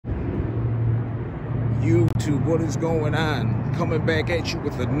YouTube, what is going on? Coming back at you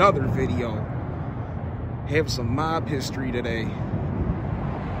with another video. Have some mob history today.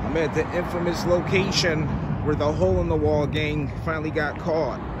 I'm at the infamous location where the hole-in-the-wall gang finally got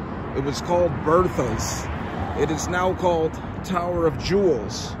caught. It was called Bertha's. It is now called Tower of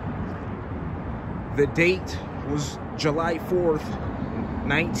Jewels. The date was July 4th,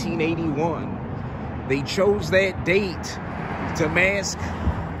 1981. They chose that date to mask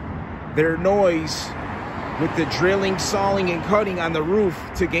their noise with the drilling, sawing, and cutting on the roof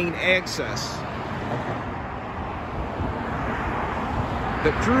to gain access.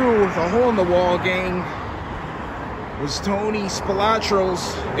 The crew, the hole-in-the-wall gang, was Tony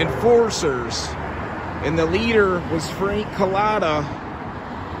Spilotro's enforcers, and the leader was Frank Cullotta,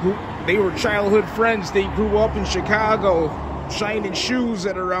 who they were childhood friends. They grew up in Chicago, shining shoes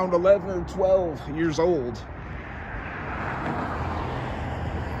at around 11 or 12 years old.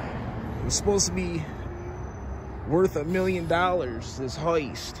 It was supposed to be worth $1 million, this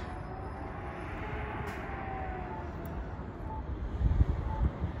heist.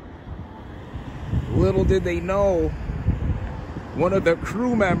 Little did they know, one of the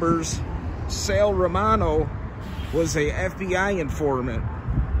crew members, Sal Romano, was a FBI informant.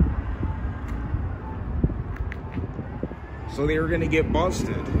 So they were going to get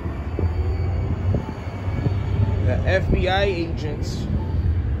busted. The FBI agents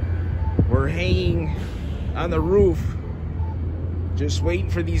were hanging on the roof, just waiting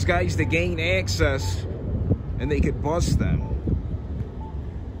for these guys to gain access and they could bust them.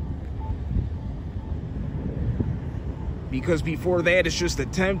 Because before that, it's just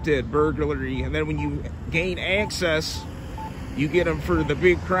attempted burglary, and then when you gain access, you get them for the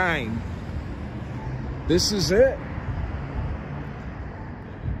big crime. This is it.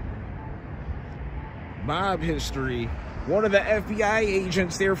 Mob history. One of the FBI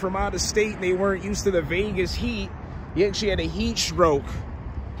agents there from out of state, and they weren't used to the Vegas heat. He actually had a heat stroke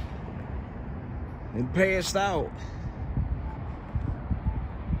and passed out.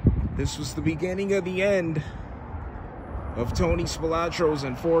 This was the beginning of the end of Tony Spilotro's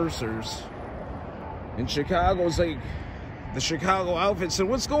enforcers. And Chicago's like, the Chicago outfit said,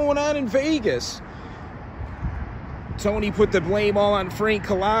 what's going on in Vegas? Tony put the blame all on Frank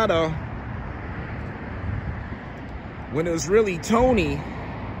Cullotta, when it was really Tony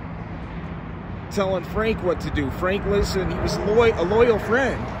telling Frank what to do. Frank listened. He was a loyal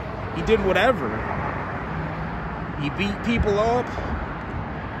friend. He did whatever. He beat people up.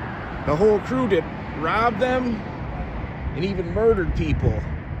 The whole crew did. Robbed them and even murdered people.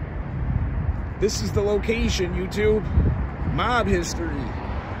 This is the location, YouTube. Mob history.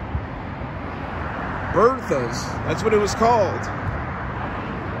 Bertha's. That's what it was called.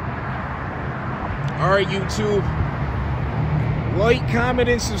 All right, YouTube. Like, comment,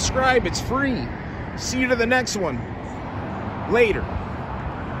 and subscribe. It's free. See you to the next one. Later.